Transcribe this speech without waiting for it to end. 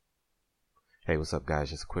Hey, what's up,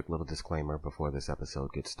 guys? Just a quick little disclaimer before this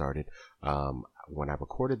episode gets started. When I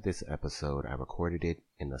recorded this episode, I recorded it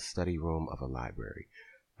in the study room of a library.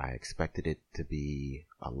 I expected it to be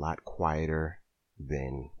a lot quieter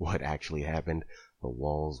than what actually happened. The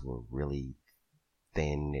walls were really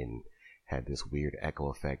thin and had this weird echo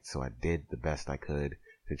effect, so I did the best I could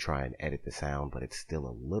to try and edit the sound, but it's still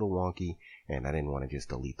a little wonky, and I didn't want to just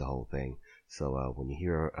delete the whole thing. So when you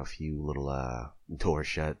hear a few little door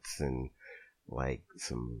shuts and like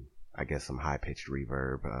some high-pitched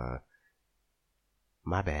reverb,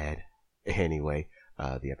 my bad. Anyway,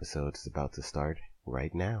 the episode is about to start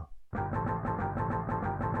right now.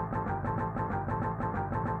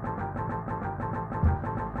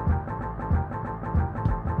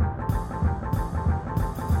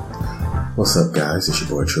 What's up, guys? It's your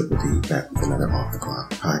boy Triple D back with another Off the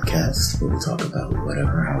Clock podcast where we talk about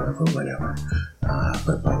whatever, however, whenever.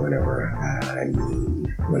 But by whenever, I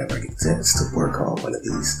mean whenever I get a chance to work on one of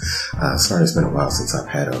these. Sorry, it's been a while since I've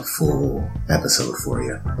had a full episode for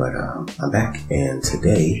you, but I'm back. And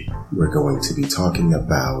today we're going to be talking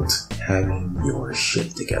about having your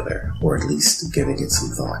shit together, or at least giving it some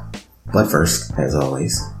thought. But first, as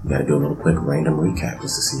always, we gotta do a little quick random recap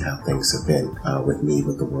just to see how things have been with me,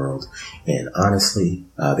 with the world. And honestly,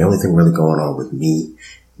 the only thing really going on with me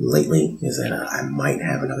lately is that I might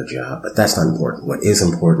have another job, but that's not important. What is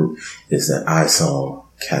important is that I saw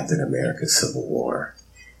Captain America Civil War,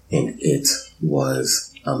 and it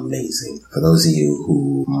was amazing. For those of you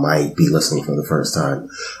who might be listening for the first time, a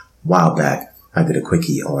while back, I did a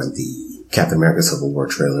quickie on the Captain America Civil War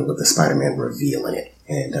trailer with the Spider-Man reveal in it,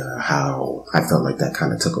 and how I felt like that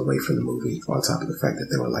kind of took away from the movie, on top of the fact that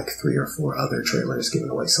there were like 3 or 4 other trailers giving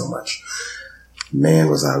away so much. Man,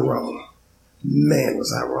 was I wrong. Man,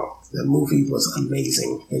 was I wrong. The movie was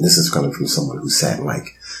amazing. And this is coming from someone who sat in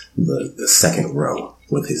like the second row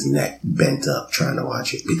with his neck bent up trying to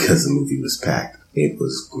watch it because the movie was packed. It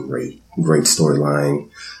was great. Great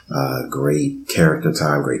storyline, great character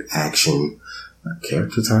time, great action.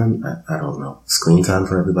 Character time? I don't know. Screen time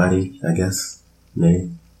for everybody, I guess.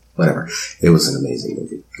 Maybe. Whatever. It was an amazing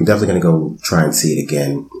movie. I'm definitely going to go try and see it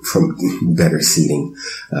again from better seating.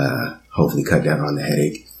 Hopefully cut down on the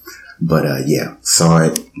headache. But yeah, saw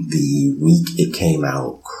it the week it came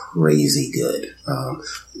out. Crazy good.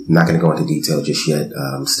 Not going to go into detail just yet.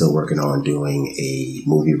 I'm still working on doing a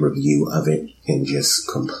movie review of it and just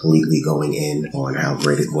completely going in on how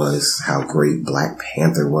great it was, how great Black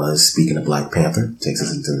Panther was. Speaking of Black Panther, takes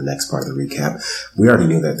us into the next part of the recap. We already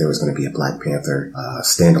knew that there was going to be a Black Panther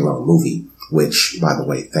standalone movie, which, by the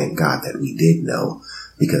way, thank God that we did know,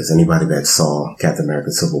 because anybody that saw Captain America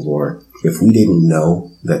Civil War, if we didn't know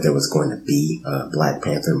that there was going to be a Black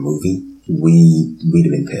Panther movie, we'd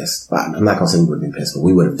have been pissed. I'm not going to say we would have been pissed, but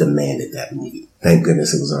we would have demanded that movie. Thank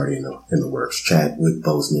goodness it was already in the works. Chadwick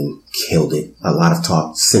Boseman killed it. A lot of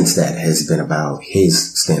talk since that has been about his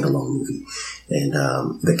standalone movie. And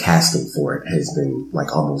the casting for it has been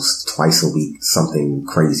like almost twice a week. Something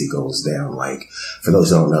crazy goes down. Like, for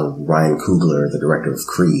those who don't know, Ryan Coogler, the director of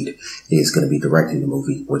Creed, is going to be directing the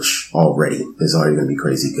movie, which already is already going to be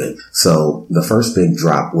crazy good. So the first big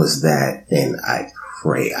drop was that, and I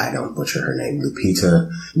pray I don't butcher her name, Lupita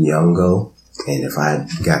Nyong'o. And if I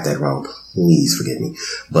got that wrong, please forgive me.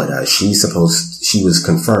 But she was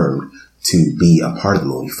confirmed to be a part of the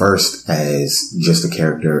movie, first as just a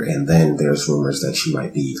character, and then there's rumors that she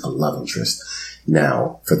might be a love interest.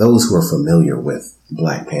 Now, for those who are familiar with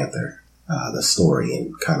Black Panther, the story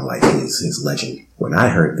and kind of like his legend, when I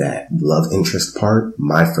heard that love interest part,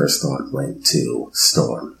 my first thought went to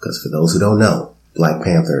Storm. Because for those who don't know, Black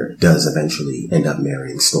Panther does eventually end up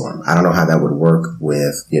marrying Storm. I don't know how that would work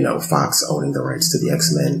with, Fox owning the rights to the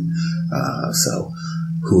X-Men. So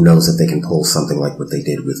who knows if they can pull something like what they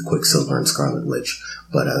did with Quicksilver and Scarlet Witch.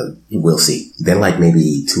 But we'll see. Then like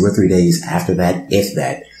maybe 2 or 3 days after that, if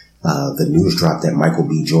that, the news dropped that Michael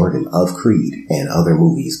B. Jordan of Creed and other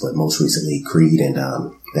movies, but most recently Creed and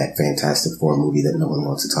that Fantastic Four movie that no one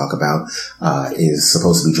wants to talk about, is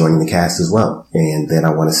supposed to be joining the cast as well. And then I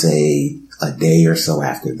want to say a day or so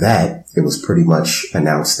after that, it was pretty much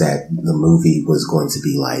announced that the movie was going to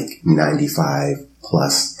be like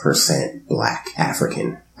 95+% Black,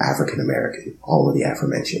 African American, all of the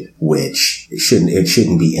aforementioned, which it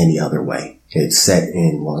shouldn't be any other way. It's set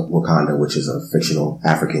in Wakanda, which is a fictional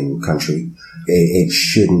African country. It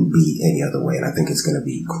shouldn't be any other way, and I think it's going to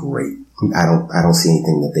be great. I don't see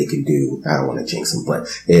anything that they can do. I don't want to jinx them, but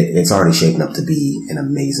it's already shaping up to be an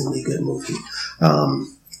amazingly good movie.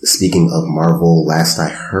 Speaking of Marvel, last I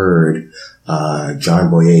heard, John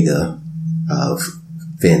Boyega of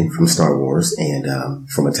Finn from Star Wars and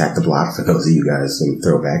from Attack the Block, for those of you guys, some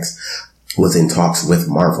throwbacks, was in talks with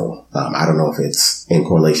Marvel. I don't know if it's in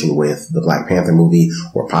correlation with the Black Panther movie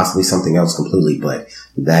or possibly something else completely, but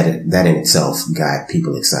that in itself got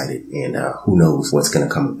people excited, and who knows what's going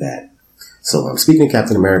to come of that. So speaking of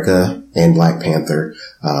Captain America and Black Panther,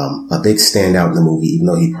 a big standout in the movie, even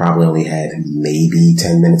though he probably only had maybe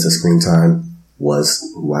 10 minutes of screen time,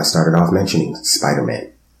 was who I started off mentioning,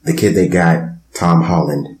 Spider-Man. The kid they got, Tom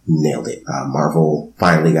Holland, nailed it. Marvel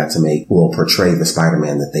finally got to portray the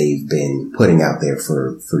Spider-Man that they've been putting out there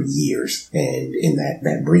for years. And in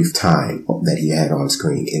that brief time that he had on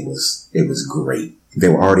screen, it was great.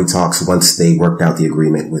 There were already talks once they worked out the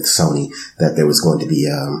agreement with Sony that there was going to be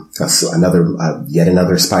yet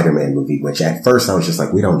another Spider-Man movie, which at first I was just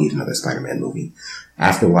like, we don't need another Spider-Man movie.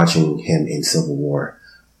 After watching him in Civil War,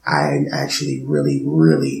 I'm actually really,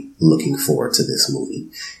 really looking forward to this movie.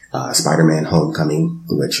 Spider-Man Homecoming,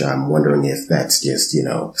 which I'm wondering if that's just,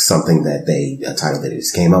 something that a title that they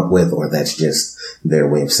just came up with, or that's just their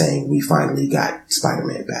way of saying we finally got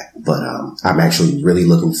Spider-Man back. But I'm actually really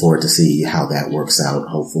looking forward to see how that works out.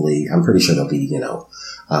 Hopefully, I'm pretty sure there'll be,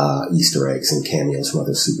 Easter eggs and cameos from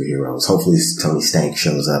other superheroes. Hopefully Tony Stank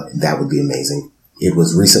shows up. That would be amazing. It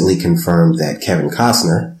was recently confirmed that Kevin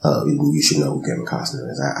Costner, you should know who Kevin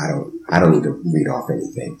Costner is. I don't need to read off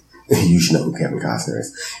anything. You should know who Kevin Costner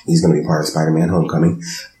is. He's going to be part of Spider-Man Homecoming,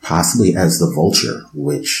 possibly as the Vulture,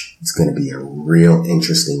 which is going to be a real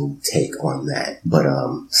interesting take on that. But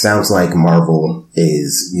sounds like Marvel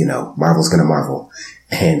is, Marvel's going to Marvel,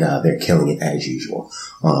 and they're killing it as usual.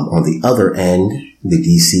 On the other end, the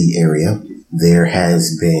DC area, there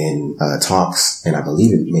has been talks, and I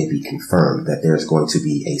believe it may be confirmed, that there's going to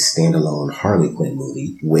be a standalone Harley Quinn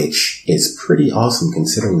movie, which is pretty awesome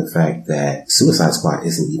considering the fact that Suicide Squad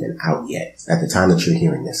isn't even out yet. At the time that you're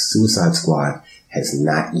hearing this, Suicide Squad has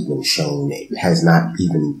not even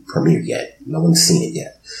premiered yet. No one's seen it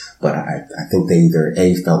yet. But I think they either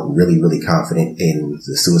felt really, really confident in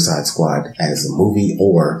the Suicide Squad as a movie,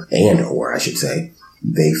 or I should say,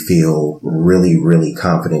 they feel really, really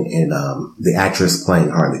confident in the actress playing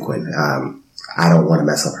Harley Quinn. I don't want to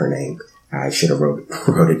mess up her name. I should have wrote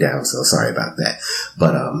it down, so sorry about that.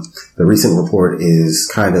 But the recent report is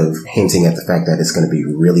kind of hinting at the fact that it's going to be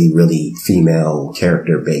really, really female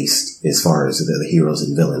character based as far as the heroes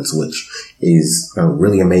and villains, which is a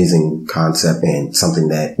really amazing concept and something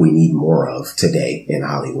that we need more of today in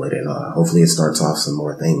Hollywood. And hopefully it starts off some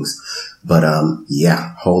more things. But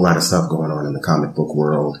whole lot of stuff going on in the comic book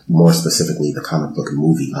world, more specifically the comic book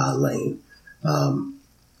movie lane.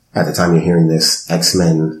 At the time you're hearing this,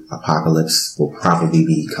 X-Men Apocalypse will probably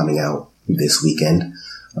be coming out this weekend.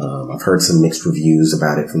 I've heard some mixed reviews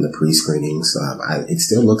about it from the pre-screenings. It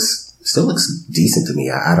still looks decent to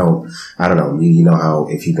me. I don't know. You know how,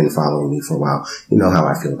 if you've been following me for a while, you know how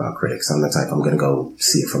I feel about critics. I'm the type, I'm going to go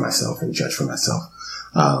see it for myself and judge for myself.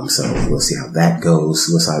 So we'll see how that goes.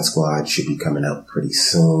 Suicide Squad should be coming out pretty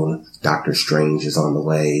soon. Doctor Strange is on the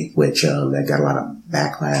way, which, that got a lot of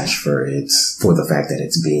backlash for the fact that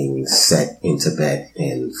it's being set in Tibet.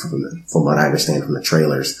 And from what I understand from the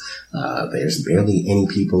trailers, there's barely any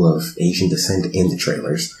people of Asian descent in the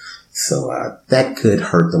trailers. So, that could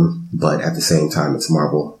hurt them, but at the same time, it's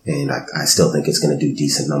Marvel, and I still think it's going to do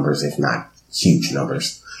decent numbers, if not huge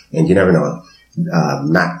numbers. And you never know,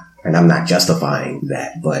 and I'm not justifying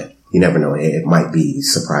that, but you never know. It might be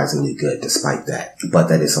surprisingly good despite that. But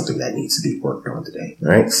that is something that needs to be worked on today. All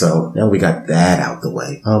right. So now we got that out the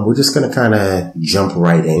way. We're just going to kind of jump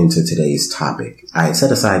right into today's topic. I had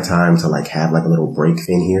set aside time to have a little break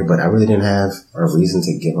in here, but I really didn't have a reason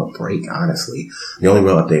to give a break, honestly. The only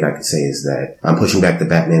real update I could say is that I'm pushing back the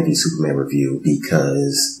Batman v Superman review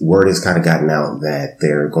because word has kind of gotten out that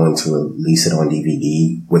they're going to release it on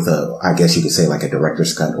DVD with I guess you could say a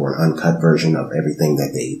director's cut or an uncut version of everything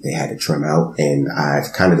that they had to trim out. And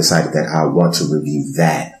I've kind of decided that I want to review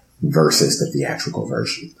that versus the theatrical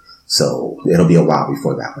version. So it'll be a while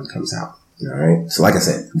before that one comes out. All right. So like I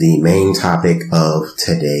said, the main topic of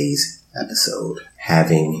today's episode,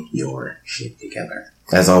 having your shit together.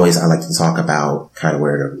 As always, I like to talk about kind of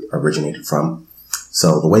where it originated from.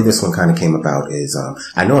 So the way this one kind of came about is,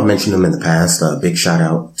 I know I've mentioned them in the past. Big shout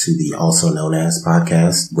out to the Also Known As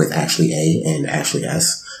podcast with Ashley A and Ashley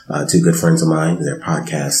S. Two good friends of mine. Their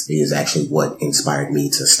podcast is actually what inspired me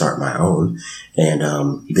to start my own.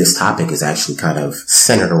 And this topic is actually kind of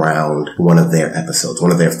centered around one of their episodes,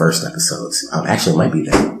 one of their first episodes. Actually, it might be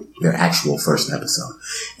their actual first episode.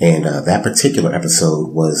 And that particular episode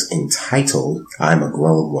was entitled, I'm a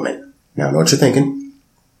Grown Woman. Now, I know what you're thinking.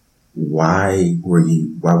 Why would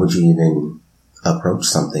you even approach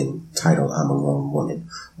something titled I'm a Grown Woman?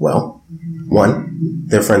 Well, one,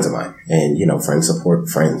 they're friends of mine, and friends support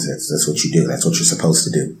friends. That's what you do. That's what you're supposed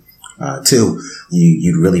to do. Two,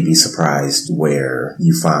 you'd really be surprised where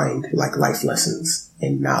you find like life lessons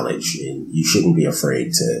and knowledge, and you shouldn't be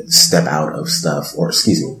afraid to step out of stuff,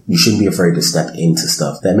 you shouldn't be afraid to step into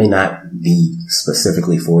stuff that may not be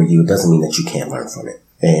specifically for you. It doesn't mean that you can't learn from it.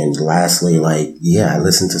 And lastly, I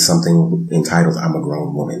listened to something entitled I'm a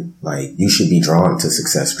Grown Woman. You should be drawn to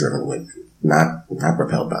success-driven women, not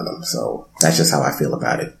repelled by them. So that's just how I feel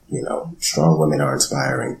about it. Strong women are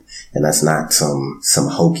inspiring, and that's not some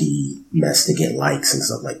hokey mess to get likes and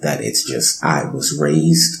stuff like that. It's just, I was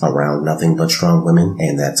raised around nothing but strong women,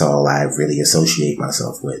 and that's all I really associate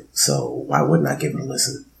myself with. So why wouldn't I give it a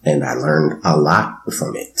listen? And I learned a lot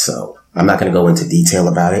from it. So I'm not going to go into detail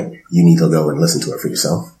about it. You need to go and listen to it for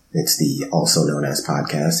yourself. It's the Also Known As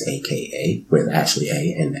podcast, aka with Ashley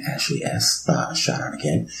A and Ashley S. Shout out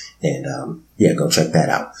again. And go check that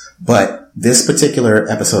out. But this particular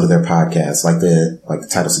episode of their podcast, like the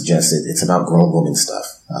title suggested, it's about grown woman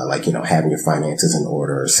stuff. Having your finances in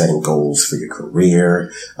order, setting goals for your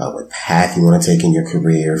career, what path you want to take in your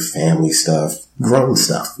career, family stuff, grown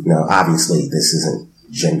stuff. Obviously this isn't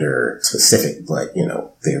gender specific, but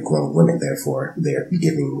they're grown women, therefore they're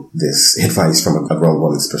giving this advice from a grown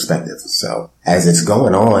woman's perspective. So as it's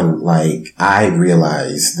going on, I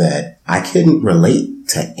realized that I couldn't relate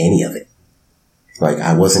to any of it.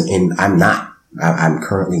 I'm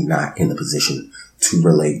currently not in the position to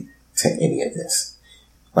relate to any of this.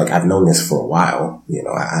 I've known this for a while,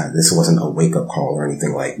 this wasn't a wake up call or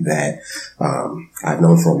anything like that. I've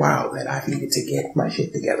known for a while that I needed to get my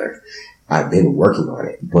shit together. I've been working on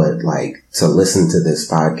it, but to listen to this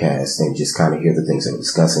podcast and just kind of hear the things they were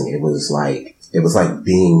discussing, it was like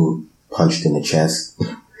being punched in the chest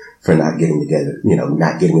for not getting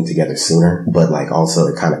it together sooner. But also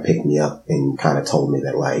it kind of picked me up and kind of told me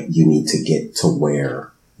that you need to get to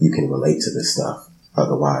where you can relate to this stuff.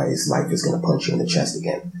 Otherwise life is going to punch you in the chest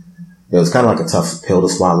again. It was kind of like a tough pill to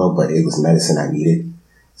swallow, but it was medicine I needed.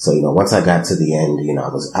 So, once I got to the end,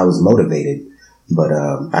 I was motivated. But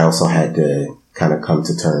I also had to kind of come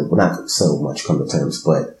to terms, well, not so much come to terms,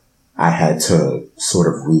 but I had to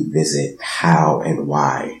sort of revisit how and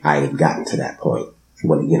why I had gotten to that point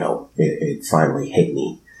when, it finally hit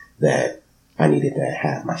me that I needed to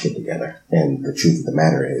have my shit together. And the truth of the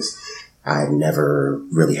matter is, I never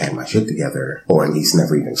really had my shit together, or at least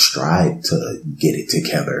never even strived to get it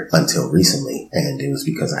together until recently. And it was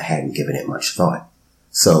because I hadn't given it much thought.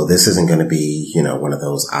 So this isn't going to be, one of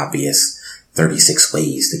those obvious 36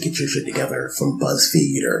 ways to get your shit together from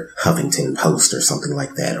BuzzFeed or Huffington Post or something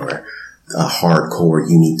like that, or a hardcore,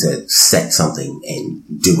 you need to set something and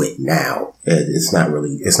do it now. It's not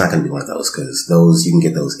going to be one of those, because those, you can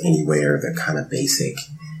get those anywhere. They're kind of basic,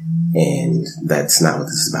 and that's not what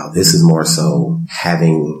this is about. This is more so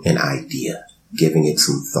having an idea, giving it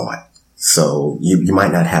some thought. So you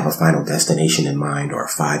might not have a final destination in mind or a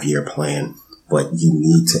 5-year plan, but you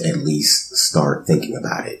need to at least start thinking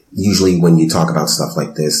about it. Usually when you talk about stuff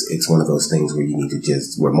like this, it's one of those things where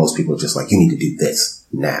where most people are just like, you need to do this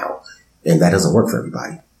now. And that doesn't work for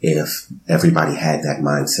everybody. If everybody had that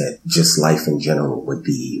mindset, just life in general would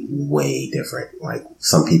be way different.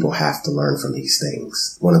 Some people have to learn from these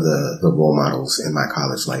things. One of the role models in my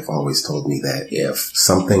college life always told me that if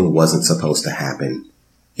something wasn't supposed to happen,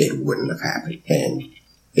 it wouldn't have happened. And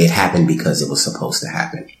it happened because it was supposed to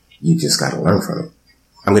happen. You just got to learn from it.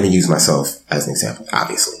 I'm going to use myself as an example,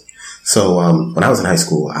 obviously. So when I was in high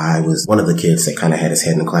school, I was one of the kids that kind of had his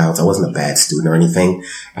head in the clouds. I wasn't a bad student or anything.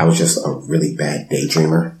 I was just a really bad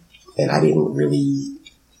daydreamer, and I didn't really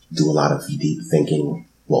do a lot of deep thinking.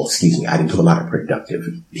 Well, I didn't do a lot of productive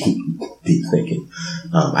deep thinking.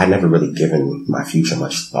 I'd never really given my future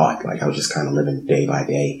much thought. I was just kind of living day by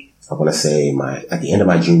day. I want to say at the end of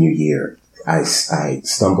my junior year, I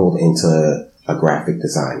stumbled into a graphic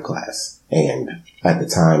design class. And at the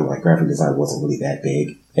time, graphic design wasn't really that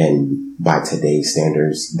big. And by today's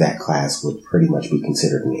standards, that class would pretty much be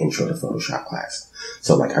considered an intro to Photoshop class.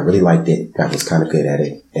 So I really liked it. I was kind of good at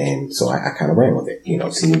it. And so I kind of ran with it.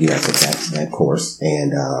 Senior year, I took that course.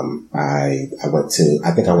 And, I went to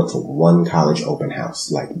one college open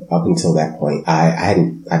house. Up until that point, I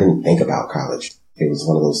didn't think about college. It was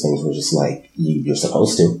one of those things where just you're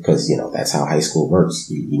supposed to, because, that's how high school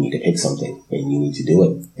works. You need to pick something and you need to do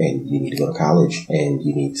it, and you need to go to college and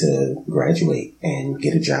you need to graduate and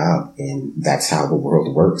get a job. And that's how the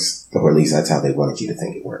world works, or at least that's how they wanted you to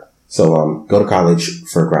think it worked. So, go to college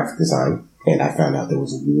for graphic design. And I found out there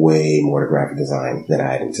was way more to graphic design than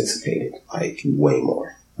I had anticipated, way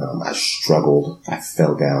more. I struggled. I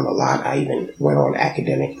fell down a lot. I even went on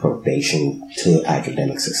academic probation to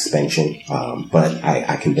academic suspension. But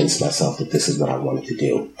I convinced myself that this is what I wanted to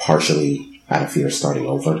do, partially out of fear of starting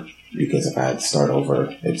over. Because if I had to start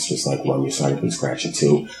over, it's just like, one, you're starting from scratch, and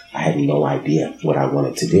two, I had no idea what I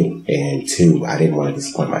wanted to do. And two, I didn't want to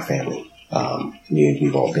disappoint my family.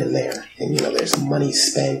 We've all been there, and there's money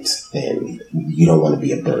spent, and you don't want to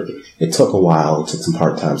be a burden. It took a while, took some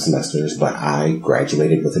part-time semesters, but I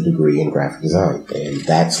graduated with a degree in graphic design, and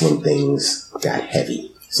that's when things got heavy.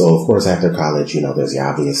 So, of course, after college, there's the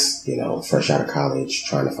obvious, fresh out of college,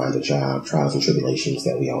 trying to find a job, trials and tribulations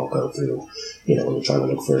that we all go through, when you're trying to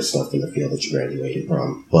look for stuff in the field that you graduated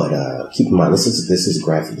from. But keep in mind, this is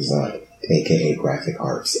graphic design, aka graphic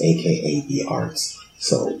arts, aka the arts.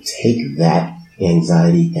 So take that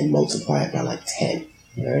anxiety and multiply it by like 10.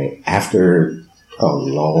 Right? After a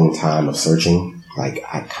long time of searching,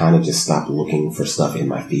 I kind of just stopped looking for stuff in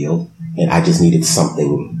my field, and I just needed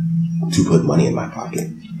something to put money in my pocket.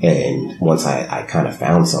 And once I kind of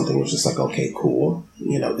found something, it was just like, okay, cool.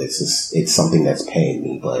 It's something that's paying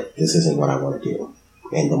me, but this isn't what I want to do.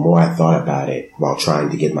 And the more I thought about it while trying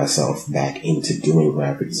to get myself back into doing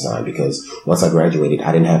graphic design, because once I graduated,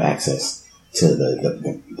 I didn't have access to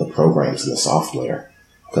the programs and the software,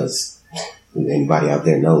 because anybody out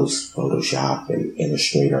there knows Photoshop and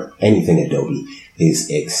Illustrator, anything Adobe is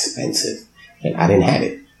expensive. And I didn't have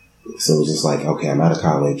it. So it was just like, okay, I'm out of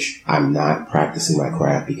college. I'm not practicing my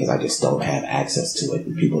craft because I just don't have access to it.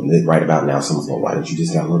 And people right about now, someone's going, why didn't you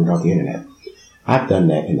just download it off the internet? I've done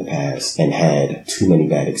that in the past and had too many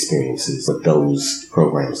bad experiences with those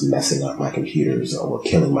programs messing up my computers or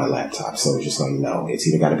killing my laptop. So it's just like, no, it's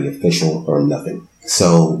either got to be official or nothing.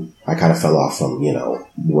 So I kind of fell off from,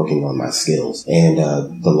 working on my skills. And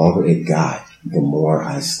the longer it got, the more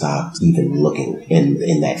I stopped even looking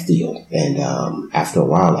in that field. And after a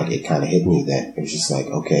while, it kind of hit me that it was just like,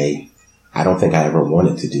 okay, I don't think I ever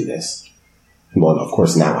wanted to do this. Well, of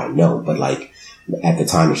course, now I know, but at the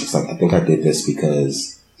time, it's just like, I think I did this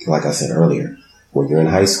because, like I said earlier, when you're in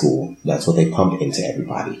high school, that's what they pump into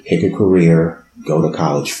everybody. Pick a career, go to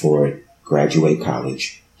college for it, graduate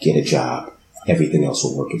college, get a job. Everything else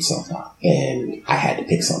will work itself out. And I had to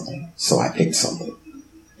pick something. So I picked something.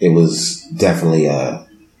 It was definitely a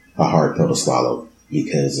hard pill to swallow,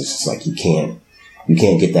 because it's just like, you can't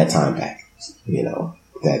get that time back.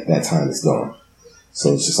 That time is gone.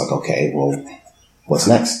 So it's just like, okay, well, what's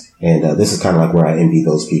next? And this is kind of like where I envy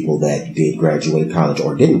those people that did graduate college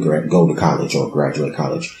or didn't go to college or graduate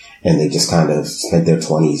college, and they just kind of spent their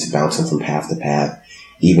 20s bouncing from path to path,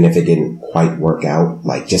 even if it didn't quite work out.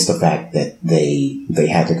 Just the fact that they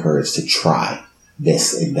had the courage to try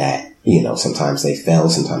this and that. Sometimes they fell,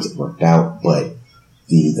 sometimes it worked out, but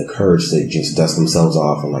the courage to just dust themselves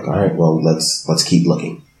off and all right, well, let's keep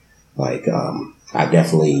looking. I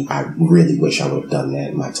really wish I would have done that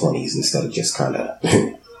in my 20s instead of just kind of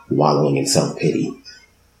wallowing in self-pity.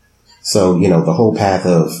 So, the whole path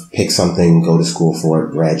of pick something, go to school for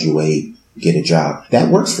it, graduate, get a job, that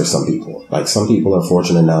works for some people. Some people are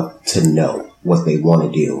fortunate enough to know what they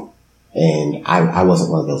want to do. And I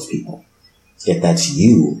wasn't one of those people. If that's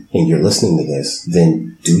you and you're listening to this,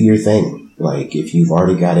 then do your thing. If you've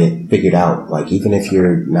already got it figured out, even if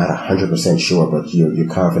you're not 100% sure, but you're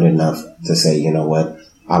confident enough to say, you know what,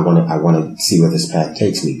 I want to see where this path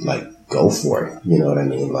takes me. Go for it. You know what I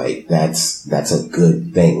mean? That's a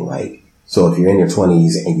good thing. So if you're in your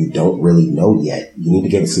 20s and you don't really know yet, you need to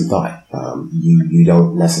give it some thought. You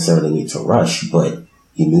don't necessarily need to rush, but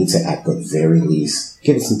you need to, at the very least,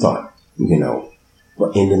 give it some thought.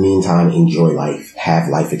 But in the meantime, enjoy life, have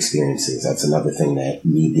life experiences. That's another thing that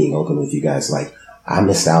me being open with you guys, I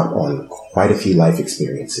missed out on quite a few life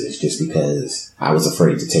experiences just because I was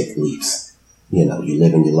afraid to take leaps. You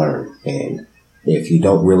live and you learn. And if you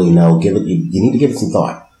don't really know, you need to give it some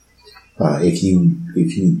thought. If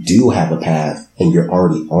you do have a path and you're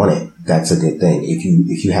already on it, that's a good thing.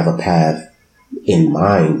 If you have a path in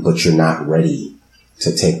mind, but you're not ready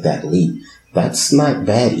to take that leap, that's not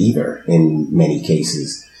bad either in many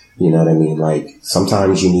cases. You know what I mean?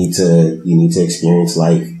 Sometimes you need to experience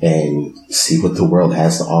life and see what the world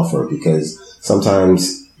has to offer, because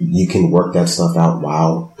sometimes you can work that stuff out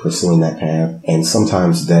while pursuing that path, and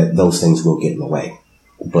sometimes those things will get in the way.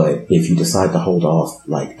 But if you decide to hold off,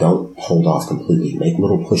 don't hold off completely. Make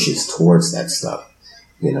little pushes towards that stuff.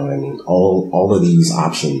 You know what I mean? All of these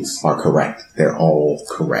options are correct. They're all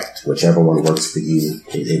correct. Whichever one works for you,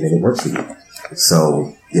 it works for you.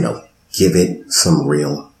 So, give it some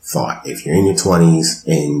real thought. If you're in your 20s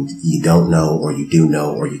and you don't know, or you do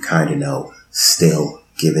know, or you kind of know, still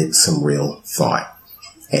give it some real thought.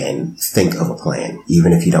 and think of a plan,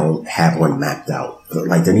 even if you don't have one mapped out. But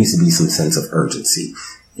like, there needs to be some sense of urgency.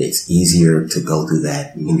 It's easier to go through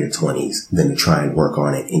that in your 20s than to try and work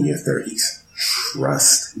on it in your 30s.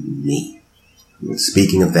 Trust me.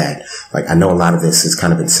 Speaking of that, like, I know a lot of this has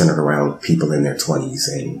kind of been centered around people in their 20s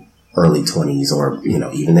and early 20s, or, you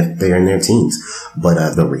know, even if they're in their teens.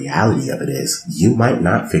 But the reality of it is, you might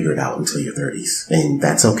not figure it out until your 30s. And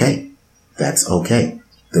that's okay. That's okay.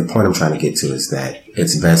 The point I'm trying to get to is that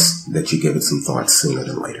it's best that you give it some thought sooner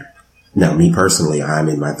than later. Now, me personally, I'm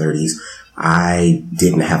in my 30s. I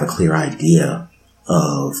didn't have a clear idea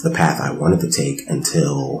of the path I wanted to take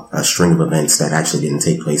until a string of events that actually didn't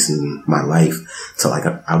take place in my life till like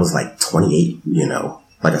I was like 28, you know.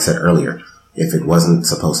 Like I said earlier, if it wasn't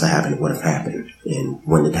supposed to happen, it would have happened. And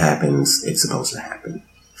when it happens, it's supposed to happen.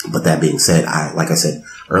 But that being said, like I said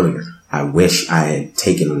earlier, I wish I had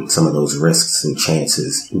taken some of those risks and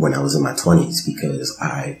chances when I was in my 20s, because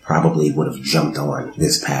I probably would have jumped on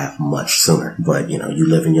this path much sooner. But, you know, you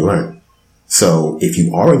live and you learn. So if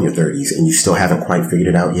you are in your 30s and you still haven't quite figured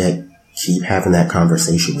it out yet, keep having that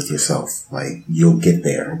conversation with yourself. Like, you'll get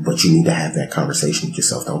there, but you need to have that conversation with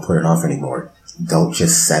yourself. Don't put it off anymore. Don't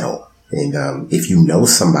just settle. And if you know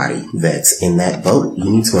somebody that's in that boat,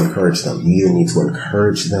 you need to encourage them. You either need to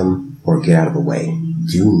encourage them or get out of the way.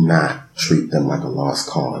 Do not treat them like a lost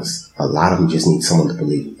cause. A lot of them just need someone to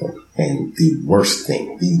believe in them. And the worst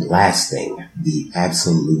thing, the last thing, the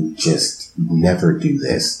absolute just never do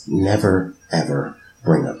this. Never, ever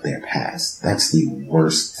bring up their past. That's the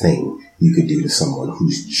worst thing you could do to someone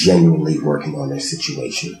who's genuinely working on their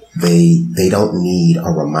situation. They don't need a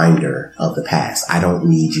reminder of the past. I don't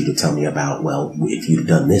need you to tell me about, well, if you'd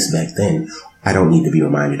done this back then. I don't need to be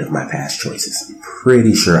reminded of my past choices. I'm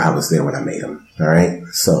pretty sure I was there when I made them. All right.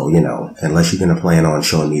 So, you know, unless you're going to plan on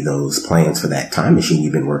showing me those plans for that time machine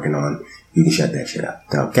you've been working on, you can shut that shit up.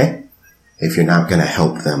 Okay. If you're not going to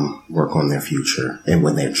help them work on their future, and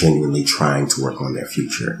when they're genuinely trying to work on their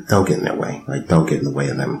future, don't get in their way. Like, don't get in the way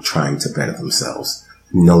of them trying to better themselves.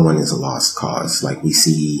 No one is a lost cause. Like, we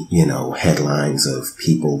see, you know, headlines of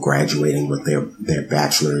people graduating with their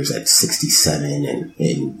bachelor's at 67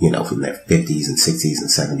 and, you know, from their 50s and 60s and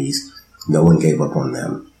 70s. No one gave up on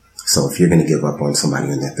them. So if you're going to give up on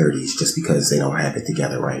somebody in their 30s just because they don't have it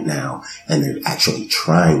together right now, and they're actually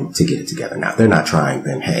trying to get it together. Now, if they're not trying,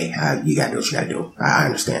 then hey, you got to do what you got to do. I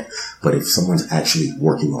understand. But if someone's actually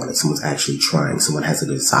working on it, someone's actually trying, someone has a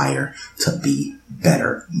desire to be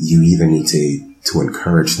better, you either need to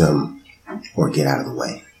encourage them or get out of the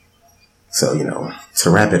way. So, you know, to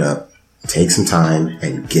wrap it up, take some time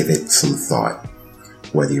and give it some thought.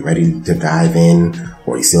 Whether you're ready to dive in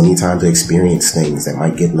or you still need time to experience things that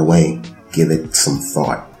might get in the way, give it some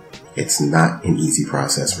thought. It's not an easy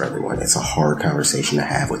process for everyone. It's a hard conversation to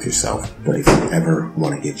have with yourself. But if you ever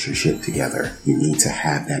want to get your shit together, you need to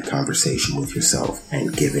have that conversation with yourself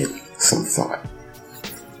and give it some thought.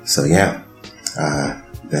 So yeah,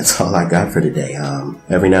 that's all I got for today.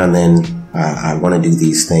 Every now and then, I want to do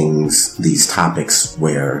these things, these topics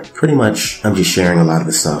where pretty much I'm just sharing a lot of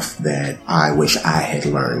the stuff that I wish I had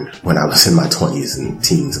learned when I was in my 20s and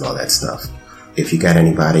teens and all that stuff. If you got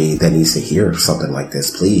anybody that needs to hear something like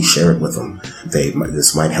this, please share it with them.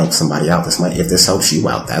 This might help somebody out. If this helps you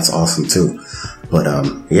out, that's awesome too. But,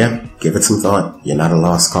 yeah, give it some thought. You're not a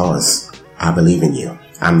lost cause. I believe in you.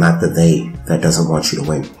 I'm not the they that doesn't want you to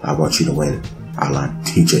win. I want you to win. A la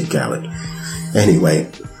DJ Khaled. Anyway,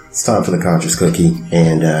 it's time for the Conscious Cookie,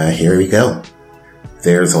 and here we go.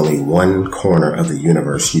 There's only one corner of the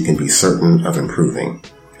universe you can be certain of improving,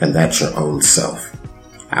 and that's your own self.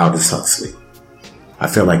 Aldous Huxley. I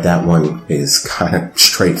feel like that one is kind of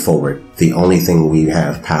straightforward. The only thing we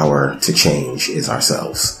have power to change is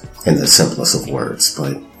ourselves, in the simplest of words,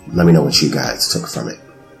 but let me know what you guys took from it.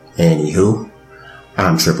 Anywho,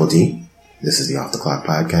 I'm Triple D. This is the Off the Clock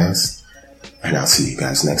Podcast, and I'll see you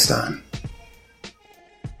guys next time.